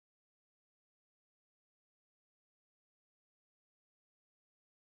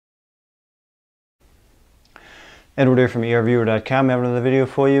Edward here from ARViewer.com. I have another video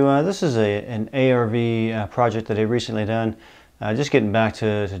for you. This is an ARV project that I've recently done. Just getting back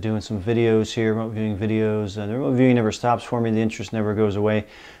to doing some videos here, remote viewing videos. The remote viewing never stops for me. The interest never goes away.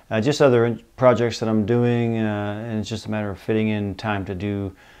 Just other projects that I'm doing, and it's just a matter of fitting in time to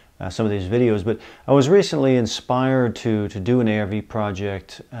do some of these videos. But I was recently inspired to do an ARV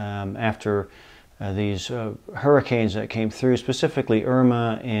project after these hurricanes that came through, specifically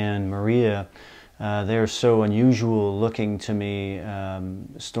Irma and Maria. They're so unusual looking to me,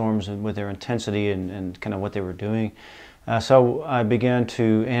 storms and with their intensity and kind of what they were doing. So I began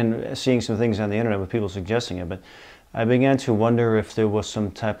to, and seeing some things on the internet with people suggesting it, but I began to wonder if there was some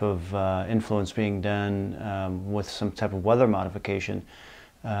type of influence being done with some type of weather modification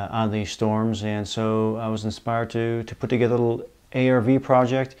on these storms. And so I was inspired to put together a little ARV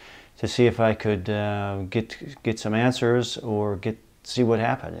project to see if I could get some answers or see what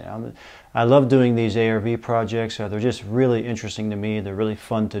happened. You know, I love doing these ARV projects. They're just really interesting to me. They're really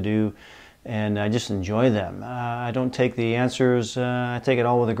fun to do, and I just enjoy them. I don't take the answers. I take it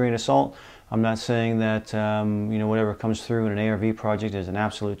all with a grain of salt. I'm not saying that you know, whatever comes through in an ARV project is an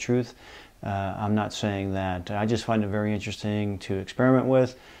absolute truth. I'm not saying that. I just find it very interesting to experiment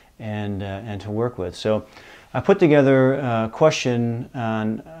with and to work with. So I put together a question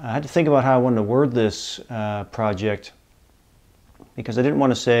on. I had to think about how I wanted to word this project, because I didn't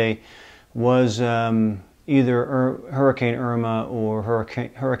want to say was either Hurricane Irma or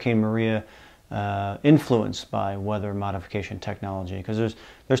Hurricane Maria influenced by weather modification technology, because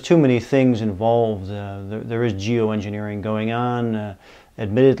there's too many things involved. There is geoengineering going on,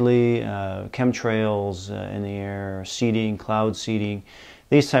 admittedly, chemtrails in the air, seeding, cloud seeding.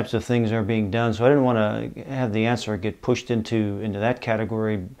 These types of things are being done, so I didn't want to have the answer get pushed into that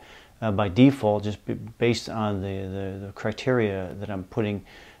category by default, just based on the criteria that I'm putting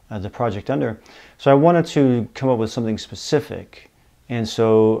the project under. So I wanted to come up with something specific, and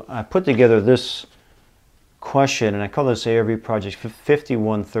so I put together this question, and I call this ARV Project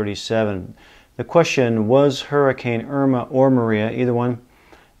 5137. The question: was Hurricane Irma or Maria, either one,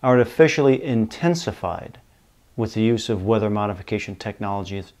 artificially intensified with the use of weather modification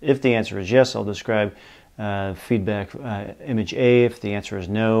technology? If the answer is yes, I'll describe feedback image A. If the answer is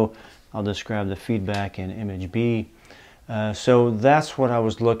no, I'll describe the feedback in image B. So that's what I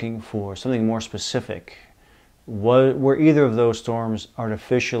was looking for, something more specific. Were either of those storms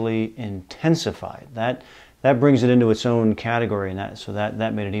artificially intensified? That brings it into its own category, and so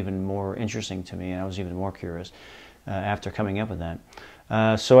that made it even more interesting to me, and I was even more curious after coming up with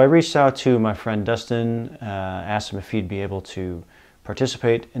that. So I reached out to my friend Dustin, asked him if he'd be able to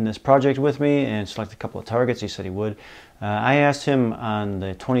participate in this project with me and select a couple of targets. He said he would. I asked him on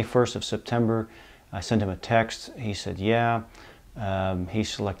the 21st of September. I sent him a text. He said yeah. He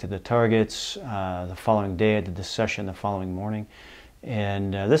selected the targets. The following day I did the session the following morning,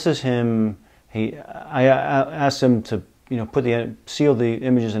 and this is him. I asked him to, you know, seal the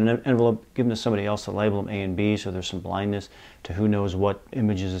images in an envelope, give them to somebody else to label them A and B, so there's some blindness to who knows what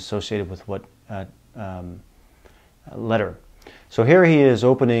image is associated with what letter. So here he is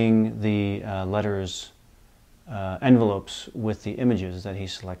opening the letters envelopes with the images that he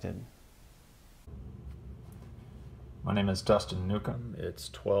selected. My name is Dustin Newcomb. It's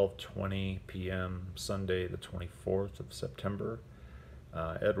 12:20 p.m. Sunday the 24th of September.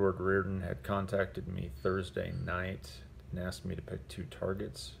 Edward Reardon had contacted me Thursday night and asked me to pick 2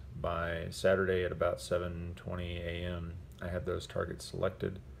 targets. By Saturday at about 7:20 a.m. I had those targets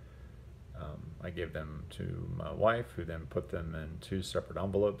selected. I gave them to my wife, who then put them in 2 separate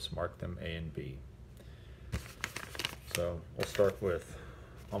envelopes, marked them A and B. So we'll start with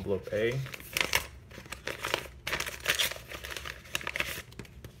envelope A.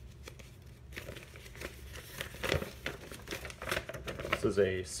 This is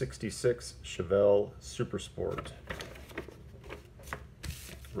a 66 Chevelle Super Sport.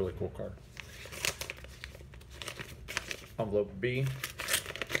 Really cool car. Envelope B.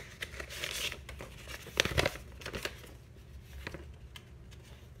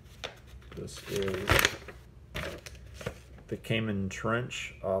 This is the Cayman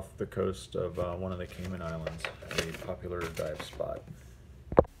Trench off the coast of one of the Cayman Islands, a popular dive spot.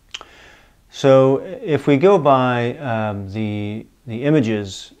 So if we go by the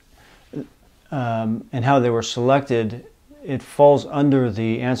images and how they were selected, it falls under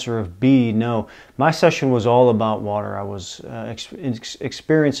the answer of B, no. My session was all about water. I was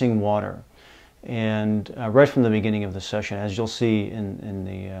experiencing water, and right from the beginning of the session, as you'll see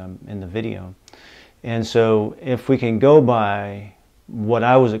in the video. And so if we can go by what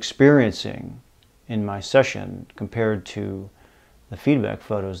I was experiencing in my session compared to the feedback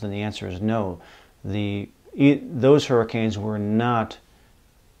photos, then the answer is no. The those hurricanes were not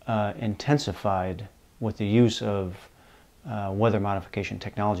intensified with the use of weather modification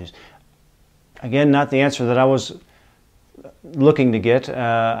technologies. Again, not the answer that I was looking to get.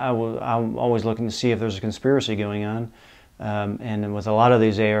 I'm always looking to see if there's a conspiracy going on. And with a lot of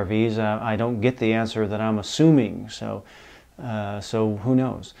these ARVs, I don't get the answer that I'm assuming. So who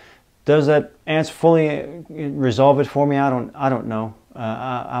knows? Does that answer fully resolve it for me? I don't know.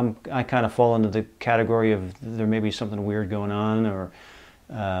 I kind of fall into the category of there may be something weird going on, or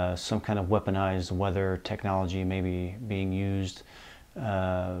some kind of weaponized weather technology maybe being used. You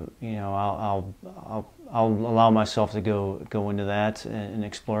know, I'll allow myself to go into that and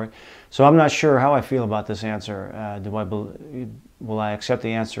explore it. So I'm not sure how I feel about this answer. Will I accept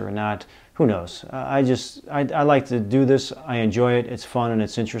the answer or not? Who knows? I like to do this. I enjoy it. It's fun and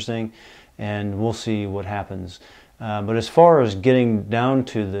it's interesting, and we'll see what happens. But as far as getting down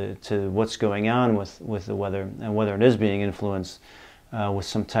to what's going on with the weather and whether it is being influenced with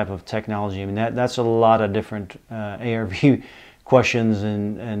some type of technology, I mean that's a lot of different ARV questions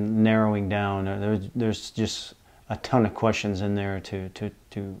and narrowing down. There's just a ton of questions in there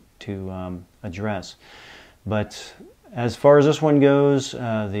to address. But as far as this one goes,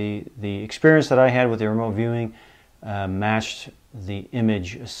 the experience that I had with the remote viewing matched the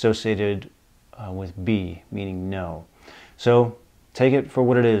image associated with B, meaning no. So take it for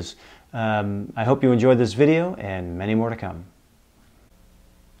what it is. I hope you enjoyed this video, and many more to come.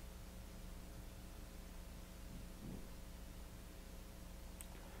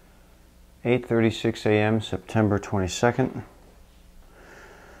 8:36 a.m. September 22nd.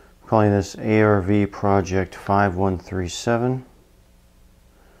 Calling this ARV Project 5137.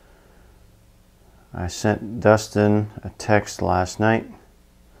 I sent Dustin a text last night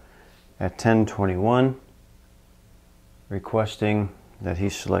at 10:21 requesting that he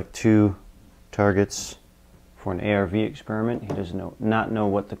select 2 targets for an ARV experiment. He does not know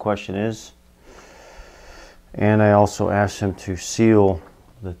what the question is. And I also asked him to seal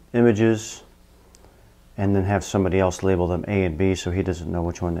the images and then have somebody else label them A and B, so he doesn't know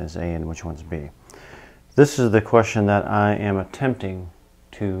which one is A and which one's B. This is the question that I am attempting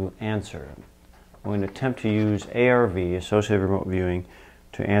to answer. I'm going to attempt to use ARV, Associated Remote Viewing,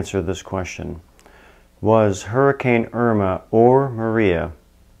 to answer this question. Was Hurricane Irma or Maria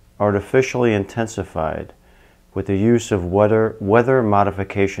artificially intensified with the use of weather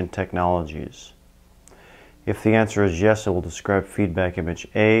modification technologies? If the answer is yes, I will describe feedback image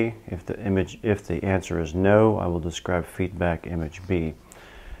A. If the answer is no, I will describe feedback image B.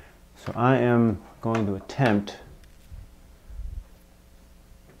 So I am going to attempt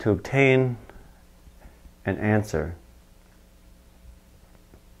to obtain an answer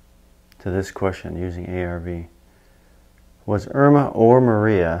to this question using ARV. Was Irma or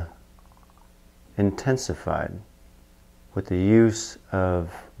Maria intensified with the use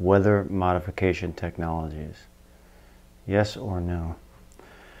of weather modification technologies? Yes or no?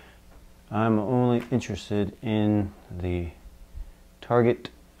 I'm only interested in the target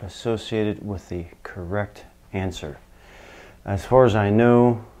associated with the correct answer. As far as I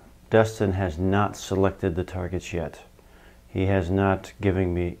know, Dustin has not selected the targets yet. He has not he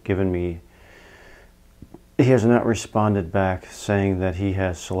has not responded back saying that he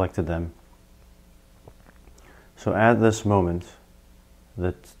has selected them. So at this moment,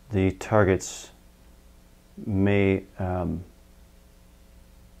 the targets may not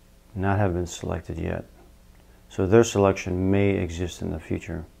have been selected yet. So their selection may exist in the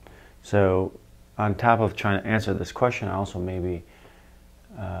future. So on top of trying to answer this question, I also may be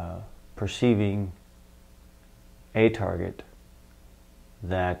perceiving a target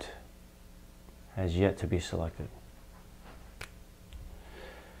that has yet to be selected.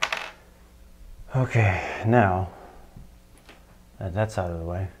 Okay, now that that's out of the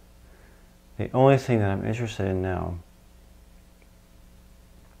way, the only thing that I'm interested in now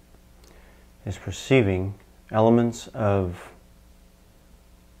is perceiving elements of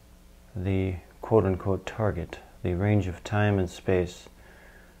the quote-unquote target, the range of time and space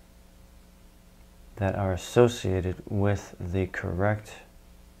that are associated with the correct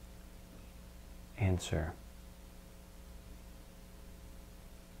answer.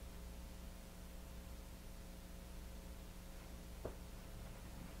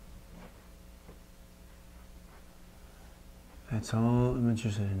 That's all I'm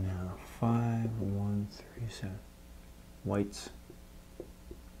interested in now. 5137. Whites,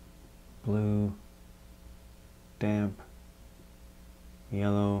 blue, damp,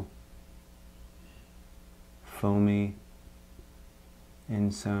 yellow, foamy,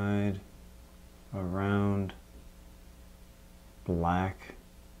 inside, around, black,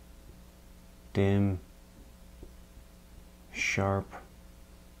 dim, sharp,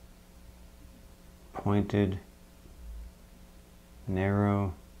 pointed,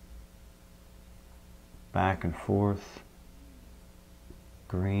 narrow, back and forth,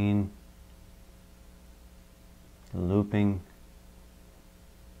 green, looping,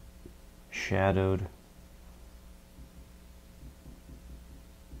 shadowed.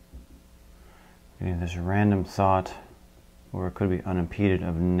 Getting this random thought, or it could be unimpeded,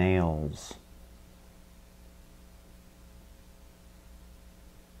 of nails.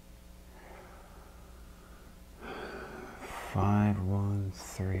 Five, 1,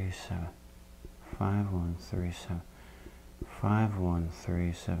 3, 7. 5, 1, 3, 7. 5, 1,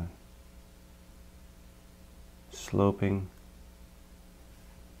 3, 7. Sloping.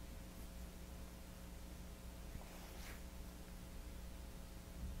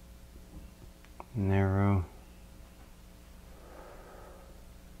 Narrow.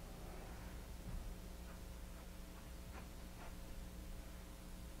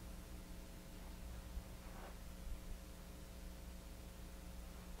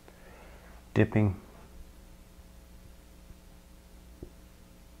 Dipping.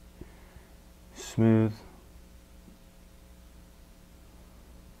 Smooth.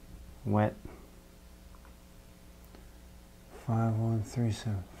 Wet. 5, 1, 3,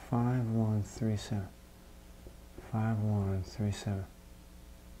 7. 5, 1, 3, 7. 5, 1, 3, 7.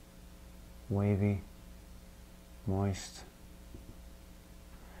 Wavy. Moist.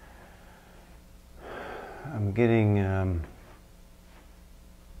 I'm getting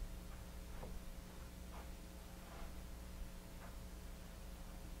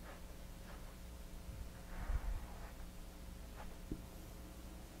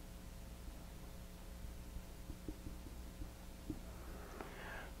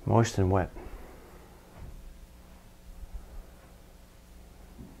moist and wet.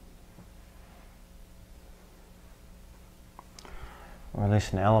 Or at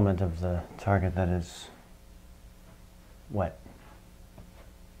least an element of the target that is wet.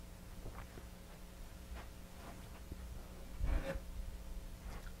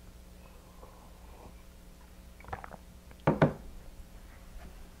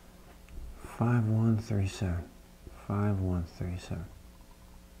 Five, 1, 3, 7. 5, 1, 3, 7.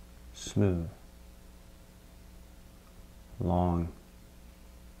 Smooth, long,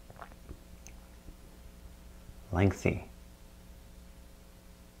 lengthy,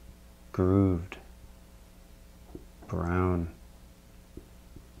 grooved, brown,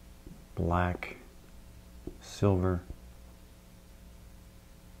 black, silver,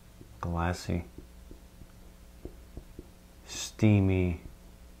 glassy, steamy,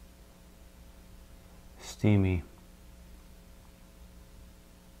 steamy,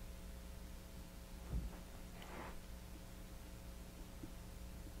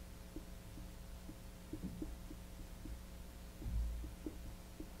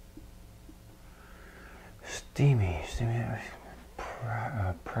 steamy,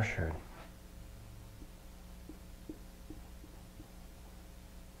 pressured.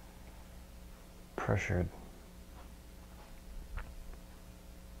 Pressured.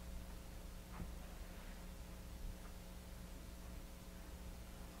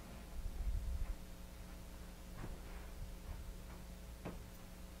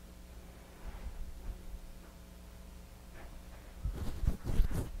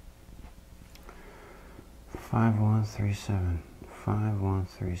 Five, 1, 3, 7. 5, 1,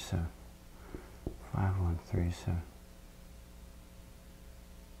 3, 7. 5, 1, 3, 7.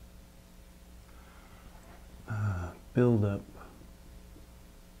 Build up,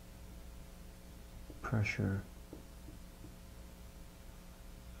 pressure,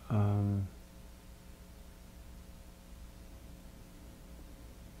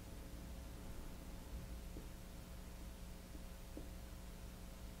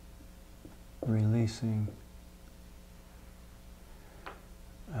 releasing,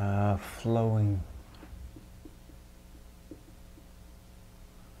 flowing,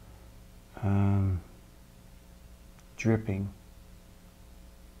 dripping,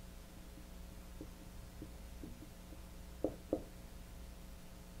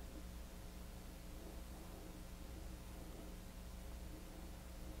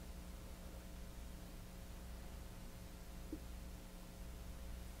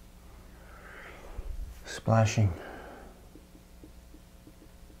 splashing,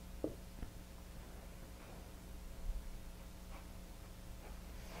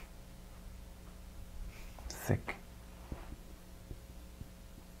 thick,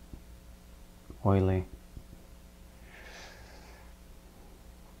 oily,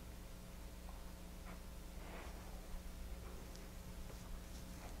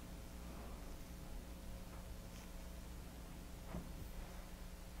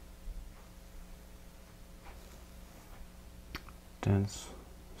 dense,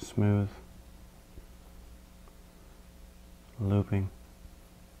 smooth, looping,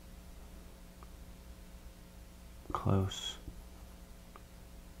 close,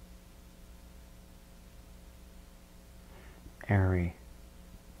 airy,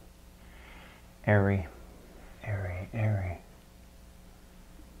 airy, airy, airy.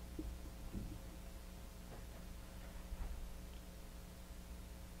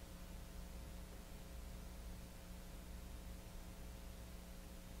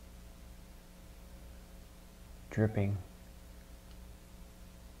 Dripping.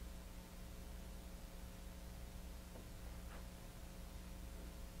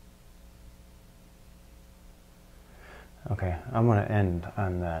 Okay, I'm going to end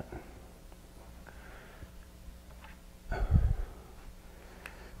on that.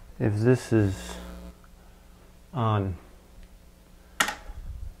 If this is on,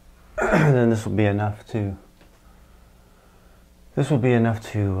 then this will be enough to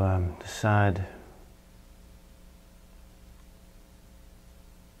decide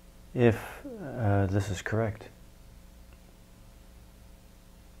if this is correct.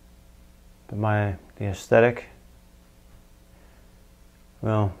 But the aesthetic,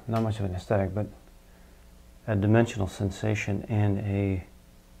 well, not much of an aesthetic, but a dimensional sensation and a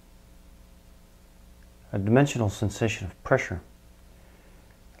dimensional sensation of pressure,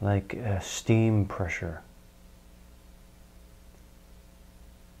 like steam pressure,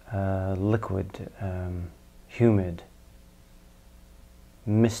 liquid, humid,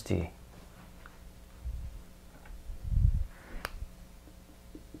 misty.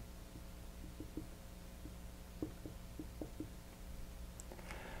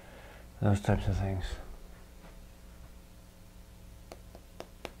 Those types of things.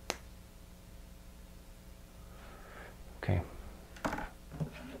 Okay.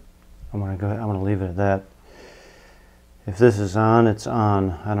 I'm gonna leave it at that. If this is on, it's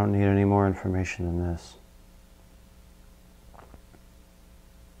on. I don't need any more information than this.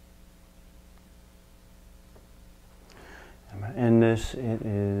 I'm gonna end this. It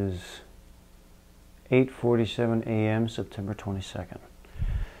is 8:47 a.m. September 22nd.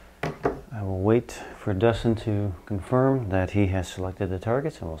 I will wait for Dustin to confirm that he has selected the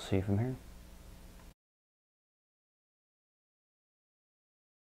targets, and we'll see from here.